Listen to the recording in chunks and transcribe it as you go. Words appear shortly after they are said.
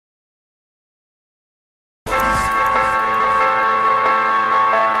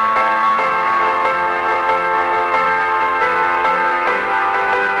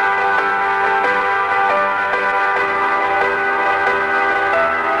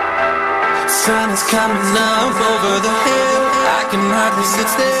Sun is coming up over the hill. I can hardly sit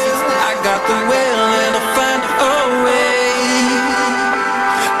still. I got the will and I'll find a way.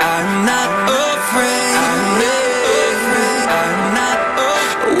 I'm not afraid. I'm not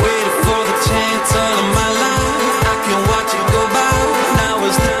waiting for the chance all of my life. I can watch it go by. Now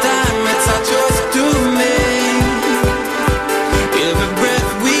is the time. It's our choice to make. Every breath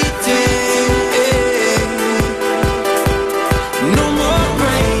we take. No more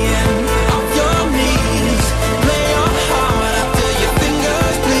praying on your knees. Play your heart out till your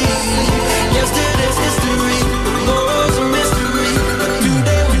fingers bleed. Yesterday's history, tomorrow's a mystery, but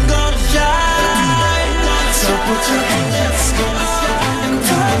today we're gonna shine. So put your hands up and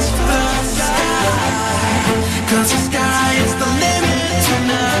touch the sky, 'cause the sky is the limit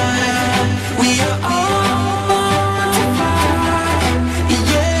tonight. We are all born to fly,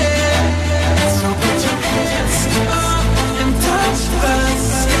 yeah. So put your hands up and touch the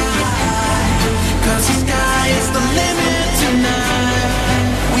sky, 'cause the sky is the limit tonight.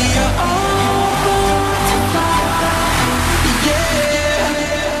 We are all born to fly, yeah.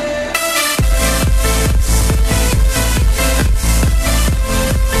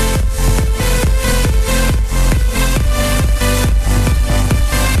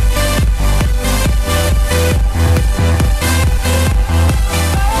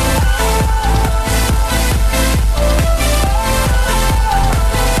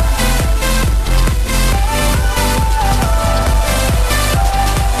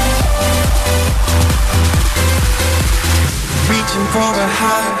 Reaching for a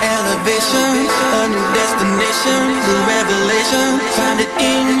higher elevation, a new destination, the revelation. Find it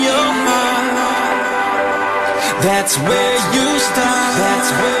in your heart. That's where you start. That's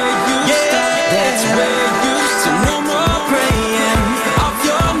where you start. That's where you start. So no more praying off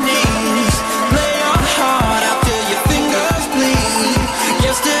your knees. Play your heart out till your fingers bleed.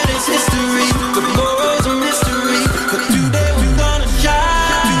 Yesterday's history, tomorrow's a mystery, but today we're gonna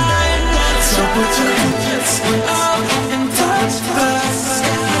shine. So put your hands up and touch the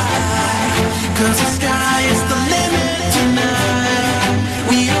sky, 'cause the sky is the limit tonight.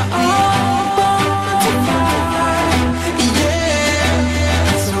 We are all born to fly, yeah.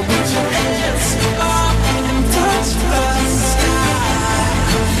 So put your hands up and touch the sky,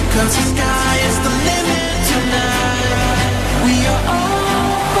 'cause the sky is the limit tonight. We are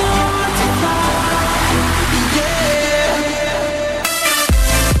all born to fly, yeah.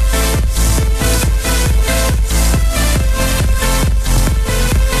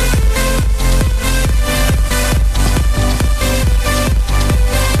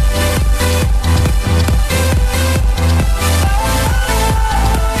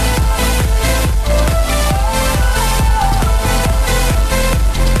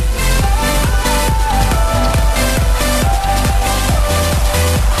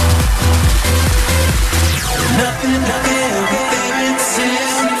 Nothing to fear, we're bearing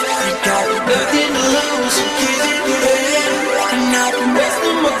sin. We got nothing to lose, so give it away. And not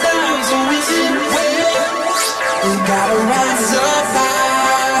wasting more time, so is it well? We gotta rise up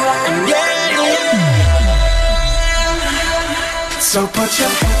high, and yeah, yeah. So put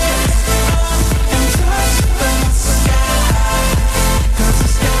your